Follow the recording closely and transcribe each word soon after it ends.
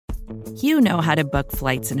You know how to book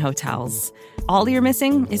flights and hotels. All you're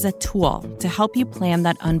missing is a tool to help you plan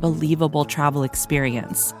that unbelievable travel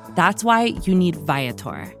experience. That's why you need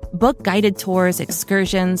Viator. Book guided tours,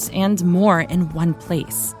 excursions, and more in one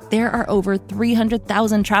place. There are over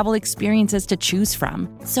 300,000 travel experiences to choose from,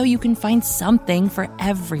 so you can find something for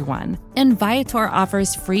everyone. And Viator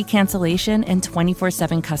offers free cancellation and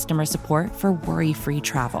 24/7 customer support for worry-free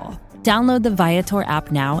travel. Download the Viator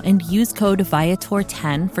app now and use code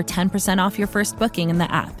Viator10 for 10% off your first booking in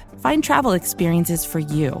the app. Find travel experiences for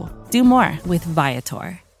you. Do more with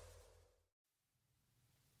Viator.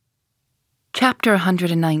 Chapter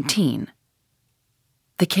 119.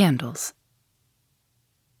 The Candles.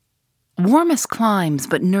 Warm as climes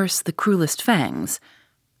but nurse the cruelest fangs,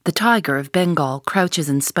 the tiger of Bengal crouches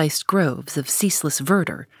in spiced groves of ceaseless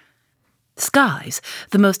verdure. Skies,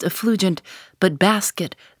 the most effulgent, but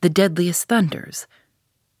basket the deadliest thunders.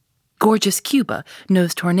 Gorgeous Cuba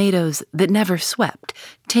knows tornadoes that never swept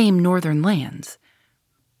tame northern lands.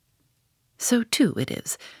 So, too, it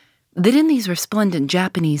is that in these resplendent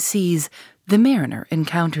Japanese seas, the mariner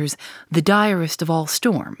encounters the direst of all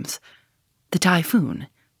storms, the typhoon.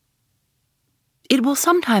 It will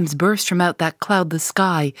sometimes burst from out that cloudless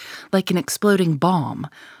sky like an exploding bomb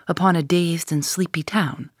upon a dazed and sleepy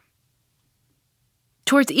town.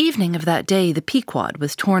 Towards evening of that day, the Pequod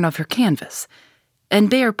was torn off her canvas, and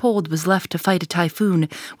bare poled was left to fight a typhoon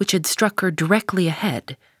which had struck her directly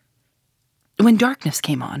ahead. When darkness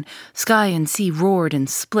came on, sky and sea roared and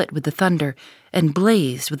split with the thunder and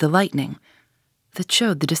blazed with the lightning that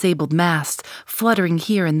showed the disabled masts fluttering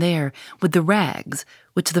here and there with the rags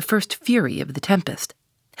which the first fury of the tempest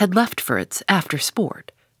had left for its after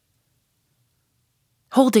sport.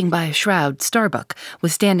 Holding by a shroud, Starbuck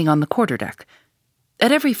was standing on the quarterdeck,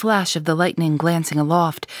 at every flash of the lightning glancing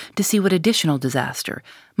aloft to see what additional disaster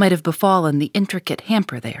might have befallen the intricate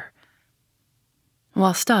hamper there,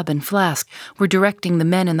 while Stubb and Flask were directing the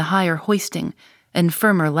men in the higher hoisting and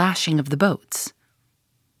firmer lashing of the boats.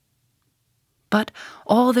 But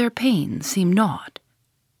all their pains seemed naught.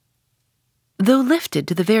 Though lifted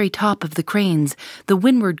to the very top of the cranes, the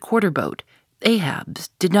windward quarterboat, Ahab's,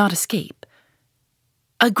 did not escape.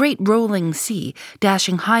 A great rolling sea,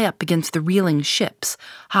 dashing high up against the reeling ship's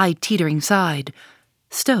high teetering side,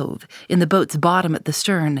 stove in the boat's bottom at the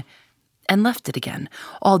stern, and left it again,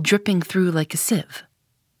 all dripping through like a sieve.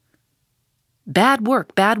 Bad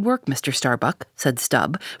work, Mr. Starbuck," said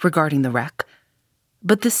Stubb, regarding the wreck.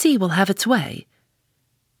 "But the sea will have its way.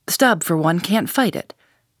 Stubb, for one, can't fight it.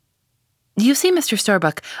 You see, Mr.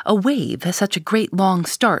 Starbuck, a wave has such a great long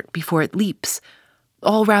start before it leaps.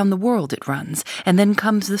 All round the world it runs, and then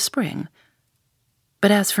comes the spring. But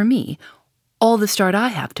as for me, all the start I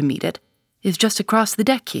have to meet it is just across the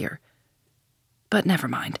deck here. But never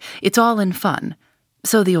mind, it's all in fun,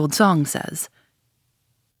 so the old song says."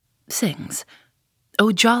 Sings,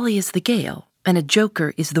 "Oh, jolly is the gale, and a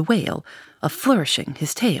joker is the whale, a-flourishing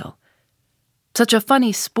his tail. Such a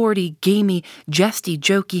funny, sporty, gamey, jesty,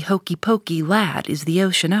 jokey, hokey-pokey lad is the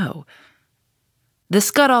ocean, oh. The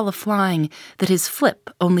scud all a-flying that his flip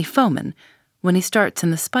only foamin' when he starts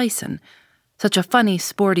in the spicin'. Such a funny,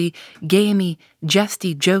 sporty, gamey,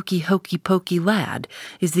 jesty, jokey, hokey-pokey lad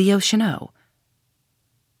is the ocean, oh.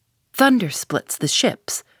 Thunder splits the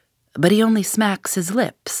ships, but he only smacks his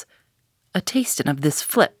lips, a-tastin' of this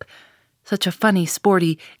flip. Such a funny,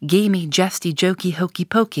 sporty, gamey, jesty, jokey,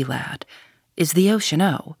 hokey-pokey lad is the ocean,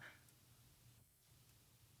 oh."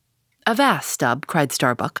 "Avast, Stubb," cried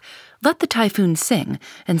Starbuck, "let the typhoon sing,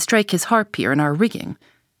 and strike his harp here in our rigging.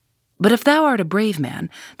 But if thou art a brave man,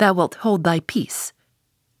 thou wilt hold thy peace."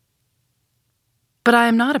 "But I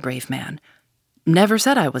am not a brave man. Never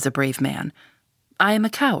said I was a brave man. I am a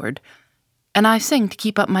coward, and I sing to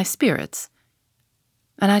keep up my spirits.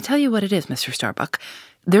 And I tell you what it is, Mr. Starbuck,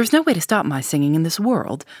 there's no way to stop my singing in this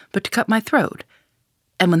world but to cut my throat.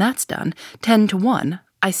 And when that's done, 10-1,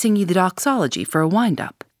 I sing ye the doxology for a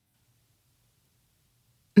wind-up.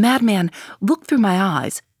 Madman, look through my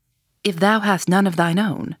eyes, if thou hast none of thine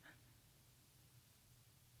own."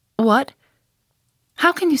 "What?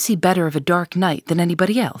 How can you see better of a dark night than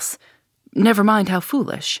anybody else? Never mind how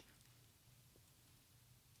foolish."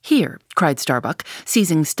 "Here," cried Starbuck,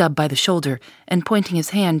 seizing Stubb by the shoulder and pointing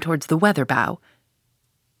his hand towards the weather bow.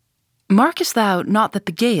 "Markest thou not that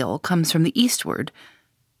the gale comes from the eastward?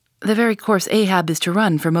 The very course Ahab is to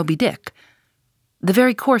run for Moby Dick. The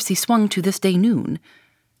very course he swung to this day noon.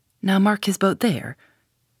 Now mark his boat there.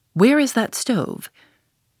 Where is that stove?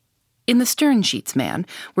 In the stern sheets, man,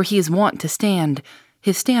 where he is wont to stand.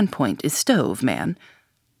 His standpoint is stove, man.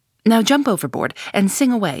 Now jump overboard and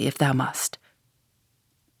sing away if thou must."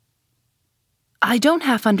 I don't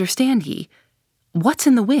half understand ye. What's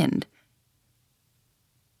in the wind?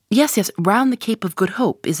 Yes, round the Cape of Good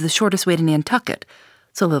Hope is the shortest way to Nantucket,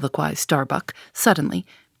 soliloquized Starbuck, suddenly,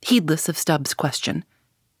 heedless of Stubbs' question.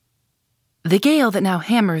 The gale that now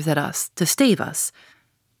hammers at us to stave us,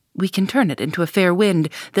 we can turn it into a fair wind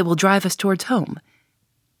that will drive us towards home.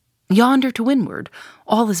 Yonder to windward,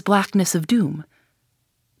 all is blackness of doom.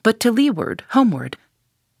 But to leeward, homeward,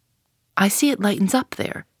 I see it lightens up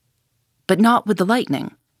there, but not with the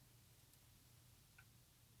lightning.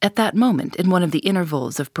 At that moment, in one of the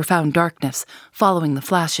intervals of profound darkness following the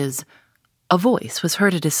flashes, a voice was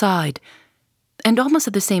heard at his side, and almost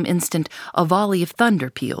at the same instant a volley of thunder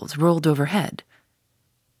peals rolled overhead.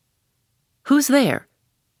 "Who's there?"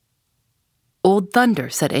 "Old Thunder,"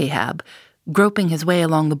 said Ahab, groping his way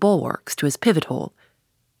along the bulwarks to his pivot hole,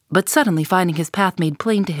 but suddenly finding his path made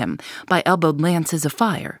plain to him by elbowed lances of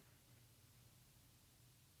fire.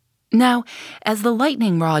 Now, as the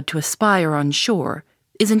lightning rod to a spire on shore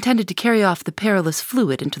is intended to carry off the perilous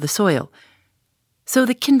fluid into the soil, so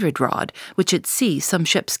the kindred rod, which at sea some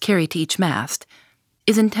ships carry to each mast,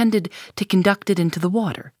 is intended to conduct it into the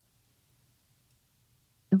water.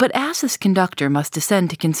 But as this conductor must descend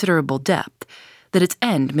to considerable depth, that its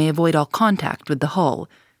end may avoid all contact with the hull,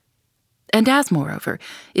 and as, moreover,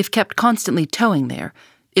 if kept constantly towing there,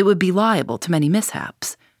 it would be liable to many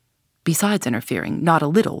mishaps, besides interfering not a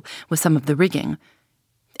little with some of the rigging,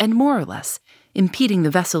 and more or less impeding the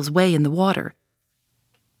vessel's way in the water.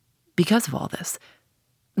 Because of all this,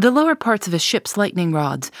 the lower parts of a ship's lightning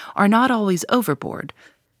rods are not always overboard,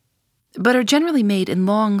 but are generally made in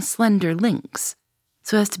long, slender links,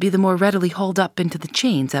 so as to be the more readily hauled up into the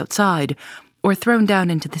chains outside, or thrown down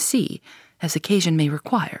into the sea, as occasion may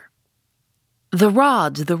require. The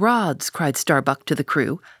rods, cried Starbuck to the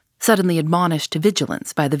crew, suddenly admonished to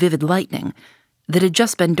vigilance by the vivid lightning that had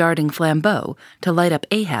just been darting flambeaux to light up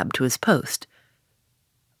Ahab to his post.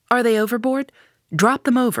 "Are they overboard? Drop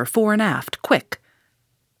them over, fore and aft, quick."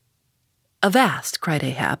 "Avast," cried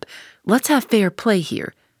Ahab, "let's have fair play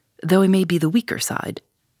here, though it may be the weaker side.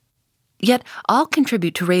 Yet I'll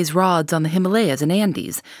contribute to raise rods on the Himalayas and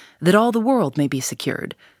Andes, that all the world may be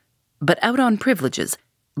secured. But out on privileges,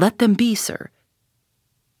 let them be, sir."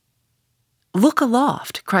 "Look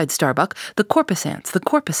aloft," cried Starbuck, the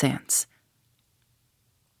corpusants.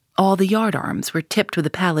 All the yardarms were tipped with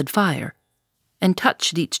a pallid fire, and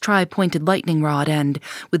touched each tri-pointed lightning rod end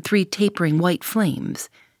with 3 tapering white flames.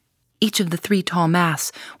 Each of the 3 tall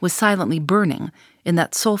masts was silently burning in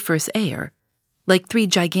that sulphurous air, like 3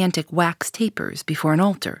 gigantic wax tapers before an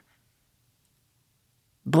altar.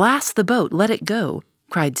 "Blast the boat, let it go,"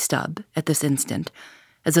 cried Stubb at this instant,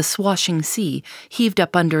 as a swashing sea heaved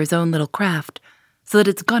up under his own little craft, so that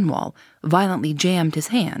its gunwale violently jammed his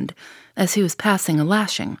hand as he was passing a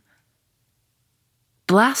lashing.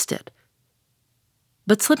 "Blast it."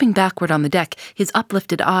 But slipping backward on the deck, his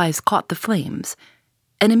uplifted eyes caught the flames,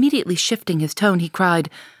 and immediately shifting his tone, he cried,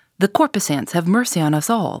 "The corpusants have mercy on us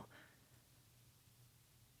all."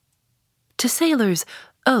 To sailors,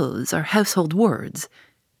 oaths are household words.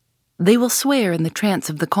 They will swear in the trance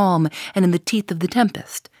of the calm and in the teeth of the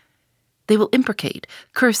tempest. They will imprecate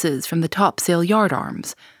curses from the topsail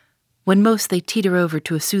yardarms, when most they teeter over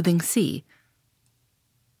to a soothing sea.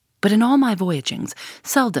 But in all my voyagings,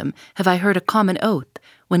 seldom have I heard a common oath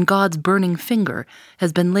when God's burning finger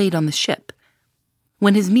has been laid on the ship,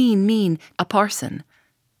 when his mean, a parson,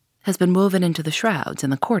 has been woven into the shrouds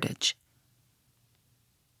and the cordage.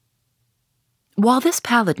 While this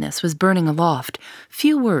pallidness was burning aloft,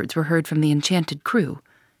 few words were heard from the enchanted crew,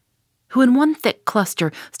 who in one thick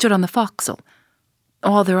cluster stood on the forecastle,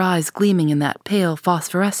 all their eyes gleaming in that pale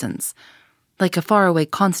phosphorescence, like a faraway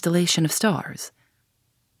constellation of stars.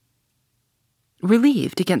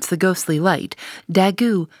 Relieved against the ghostly light,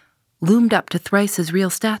 Daggoo loomed up to thrice his real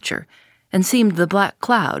stature, and seemed the black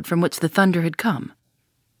cloud from which the thunder had come.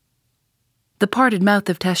 The parted mouth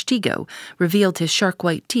of Tashtigo revealed his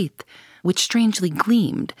shark-white teeth, which strangely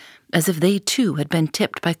gleamed as if they too had been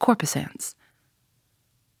tipped by corpusants.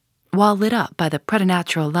 While lit up by the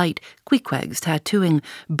preternatural light, Queequeg's tattooing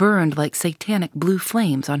burned like satanic blue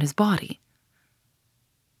flames on his body.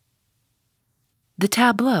 The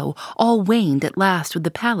tableau all waned at last with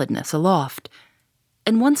the pallidness aloft,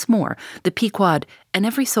 and once more the Pequod and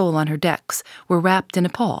every soul on her decks were wrapped in a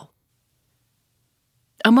pall.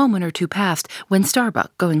 A moment or two passed when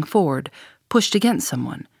Starbuck, going forward, pushed against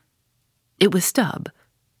someone. It was Stubb.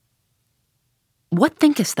 "What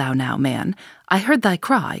thinkest thou now, man? I heard thy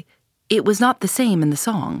cry. It was not the same in the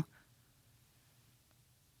song."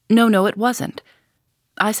 No, it wasn't.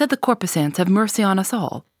 I said the corpusants have mercy on us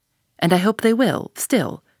all, and I hope they will,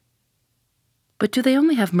 still." But do they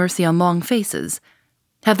only have mercy on long faces?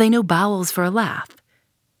 Have they no bowels for a laugh?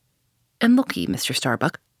 And look ye, Mr.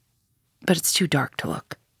 Starbuck, but it's too dark to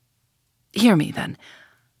look. Hear me, then.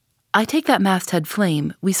 I take that masthead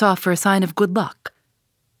flame we saw for a sign of good luck.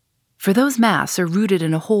 For those masts are rooted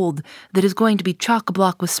in a hold that is going to be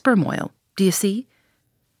chock-a-block with sperm oil, do you see?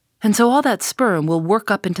 And so all that sperm will work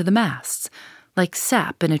up into the masts, like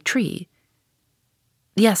sap in a tree.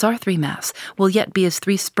 Yes, our 3 masts will yet be as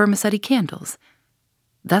 3 spermaceti candles.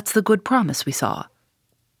 That's the good promise we saw.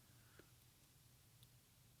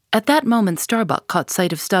 At that moment Starbuck caught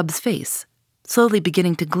sight of Stubbs' face, slowly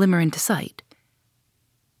beginning to glimmer into sight.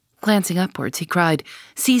 Glancing upwards, he cried,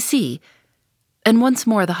 "See, see!" And once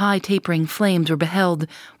more the high tapering flames were beheld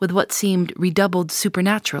with what seemed redoubled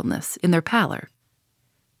supernaturalness in their pallor.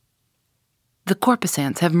 "The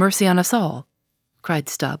corpusants have mercy on us all," cried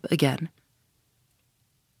Stubb again.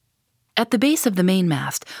 At the base of the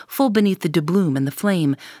mainmast, full beneath the doubloon and the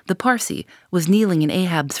flame, the Parsee was kneeling in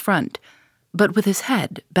Ahab's front, but with his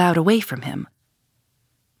head bowed away from him.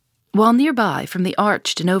 While nearby, from the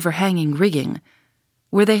arched and overhanging rigging,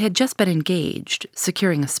 where they had just been engaged,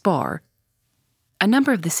 securing a spar, a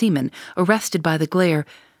number of the seamen, arrested by the glare,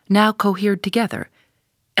 now cohered together,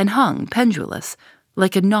 and hung pendulous,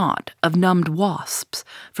 like a knot of numbed wasps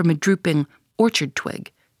from a drooping orchard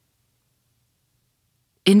twig.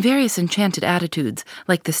 In various enchanted attitudes,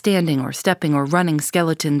 like the standing or stepping or running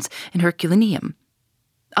skeletons in Herculaneum,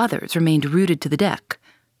 others remained rooted to the deck,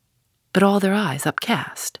 but all their eyes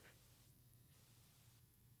upcast.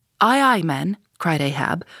 "Aye, aye, men," cried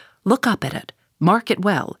Ahab, "look up at it, mark it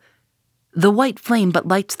well. The white flame but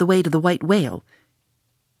lights the way to the white whale.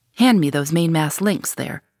 Hand me those mainmast links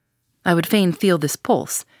there. I would fain feel this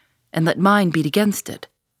pulse, and let mine beat against it.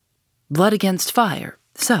 Blood against fire,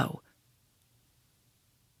 so."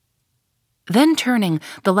 Then turning,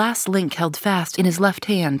 the last link held fast in his left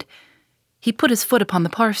hand, he put his foot upon the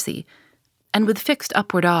Parsee, and with fixed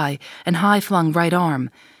upward eye and high-flung right arm,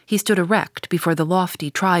 he stood erect before the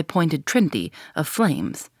lofty tri-pointed trinity of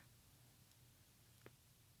flames.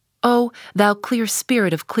 "O, thou clear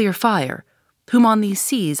spirit of clear fire, whom on these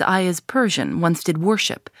seas I as Persian once did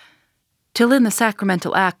worship, till in the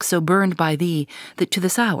sacramental act so burned by thee that to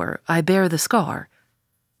this hour I bear the scar.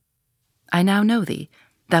 I now know thee,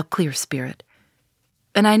 thou clear spirit,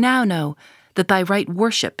 and I now know that thy right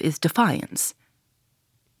worship is defiance.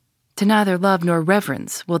 To neither love nor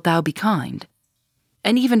reverence wilt thou be kind,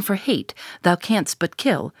 and even for hate thou canst but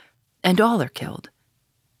kill, and all are killed.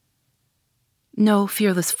 No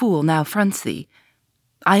fearless fool now fronts thee.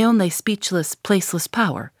 I own thy speechless, placeless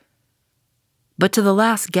power, but to the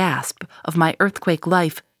last gasp of my earthquake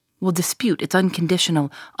life will dispute its unconditional,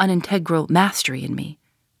 unintegral mastery in me.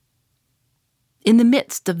 In the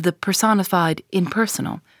midst of the personified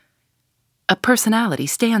impersonal, a personality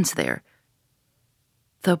stands there,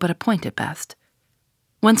 though but a point at best.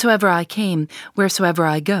 Whensoever I came, wheresoever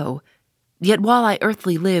I go, yet while I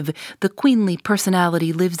earthly live, the queenly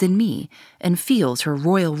personality lives in me and feels her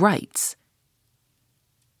royal rights.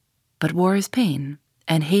 But war is pain,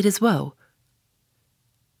 and hate is woe.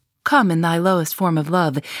 Come in thy lowest form of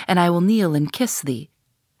love, and I will kneel and kiss thee.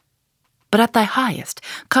 But at thy highest,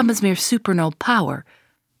 come as mere supernal power,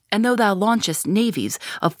 and though thou launchest navies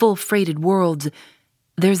of full-freighted worlds,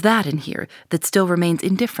 there's that in here that still remains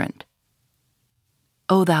indifferent.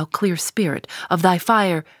 O thou clear spirit, of thy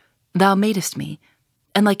fire thou madest me,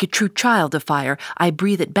 and like a true child of fire I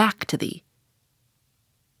breathe it back to thee."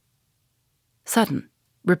 Sudden,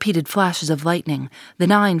 repeated flashes of lightning, the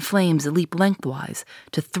 9 flames leap lengthwise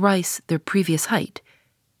to thrice their previous height.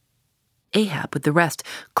 Ahab, with the rest,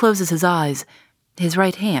 closes his eyes, his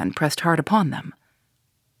right hand pressed hard upon them.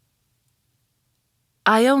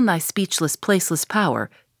 "I own thy speechless, placeless power,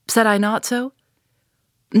 said I not so?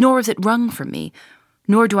 Nor is it wrung from me,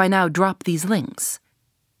 nor do I now drop these links.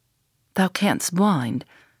 Thou canst blind,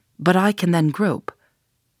 but I can then grope.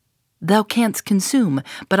 Thou canst consume,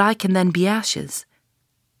 but I can then be ashes.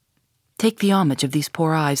 Take the homage of these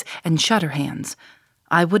poor eyes and shudder hands.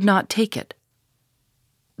 I would not take it.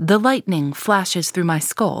 The lightning flashes through my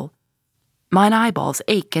skull. Mine eyeballs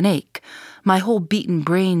ache and ache. My whole beaten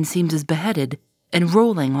brain seems as beheaded and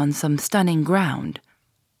rolling on some stunning ground.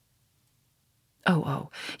 Oh,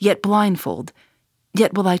 yet blindfold,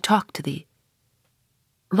 yet will I talk to thee.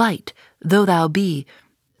 Light, though thou be,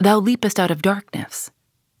 thou leapest out of darkness.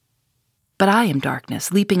 But I am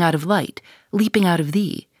darkness, leaping out of light, leaping out of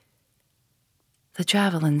thee. The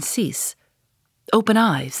javelins cease. Open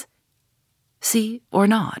eyes. See or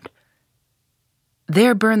not.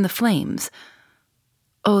 There burn the flames.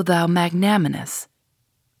 O thou magnanimous!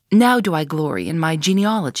 Now do I glory in my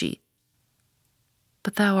genealogy.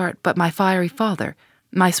 But thou art but my fiery father,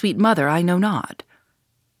 my sweet mother I know not.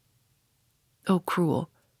 O cruel,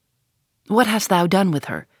 what hast thou done with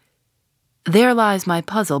her? There lies my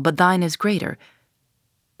puzzle, but thine is greater.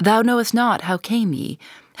 Thou knowest not how came ye,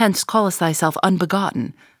 hence callest thyself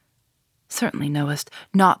unbegotten. Certainly knowest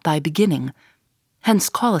not thy beginning, hence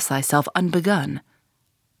callest thyself unbegun.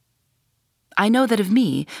 I know that of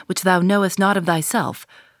me, which thou knowest not of thyself,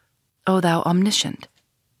 O thou omniscient.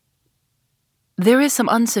 There is some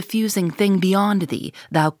unsuffusing thing beyond thee,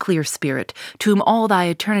 thou clear spirit, to whom all thy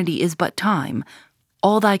eternity is but time,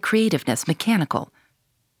 all thy creativeness mechanical.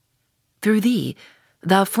 Through thee,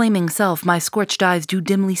 thou flaming self, my scorched eyes do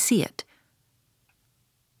dimly see it.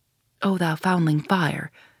 O thou foundling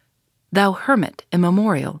fire, thou hermit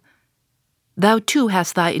immemorial, thou too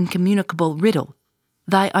hast thy incommunicable riddle,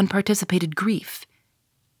 thy unparticipated grief.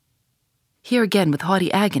 Here again with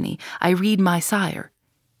haughty agony I read my sire.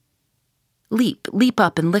 Leap, leap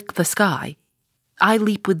up and lick the sky. I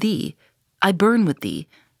leap with thee, I burn with thee,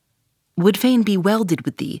 would fain be welded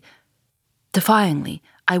with thee. Defyingly,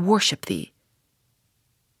 I worship thee.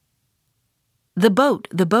 The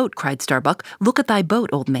boat, cried Starbuck. Look at thy boat,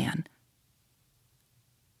 old man.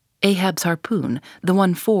 Ahab's harpoon, the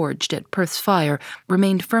one forged at Perth's fire,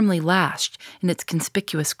 remained firmly lashed in its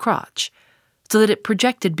conspicuous crotch, so that it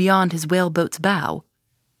projected beyond his whaleboat's bow.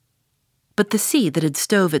 But the sea that had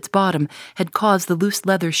stove its bottom had caused the loose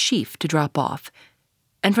leather sheath to drop off,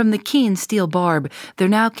 and from the keen steel barb there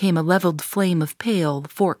now came a leveled flame of pale,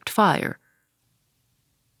 forked fire.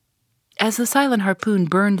 As the silent harpoon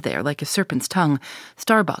burned there like a serpent's tongue,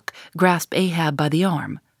 Starbuck grasped Ahab by the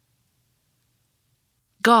arm.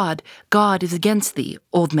 God is against thee,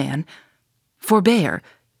 old man. Forbear.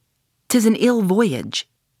 'Tis an ill voyage,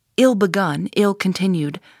 ill begun, ill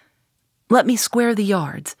continued. Let me square the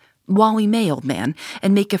yards, while we may, old man,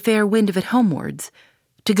 and make a fair wind of it homewards,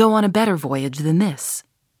 to go on a better voyage than this.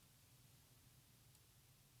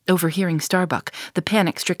 Overhearing Starbuck, the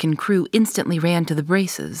panic-stricken crew instantly ran to the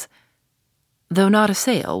braces, though not a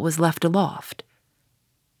sail was left aloft.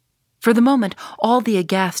 For the moment, all the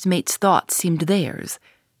aghast mate's thoughts seemed theirs.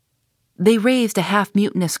 They raised a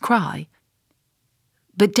half-mutinous cry.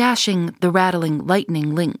 But dashing the rattling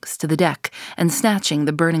lightning links to the deck and snatching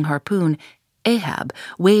the burning harpoon, Ahab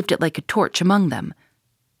waved it like a torch among them,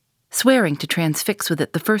 swearing to transfix with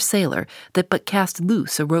it the first sailor that but cast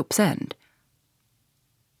loose a rope's end.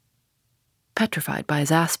 Petrified by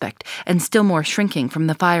his aspect, and still more shrinking from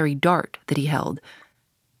the fiery dart that he held,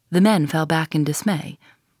 the men fell back in dismay,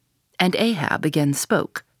 and Ahab again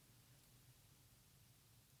spoke.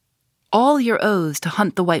 All your oaths to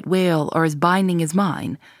hunt the white whale are as binding as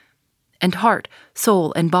mine, and heart,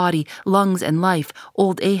 soul, and body, lungs, and life,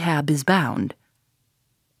 old Ahab is bound.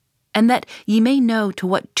 And that ye may know to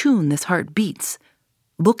what tune this heart beats,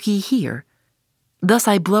 look ye here, thus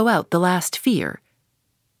I blow out the last fear.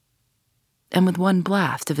 And with one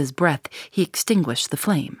blast of his breath he extinguished the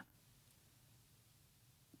flame.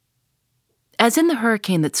 As in the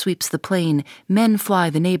hurricane that sweeps the plain, men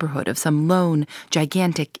fly the neighborhood of some lone,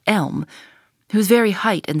 gigantic elm, whose very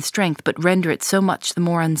height and strength but render it so much the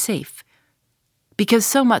more unsafe, because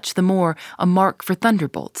so much the more a mark for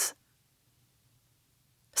thunderbolts.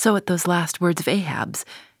 So at those last words of Ahab's,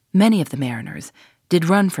 many of the mariners did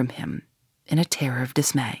run from him in a terror of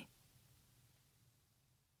dismay.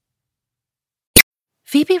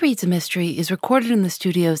 Phoebe Reads a Mystery is recorded in the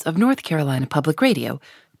studios of North Carolina Public Radio,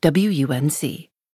 WUNC.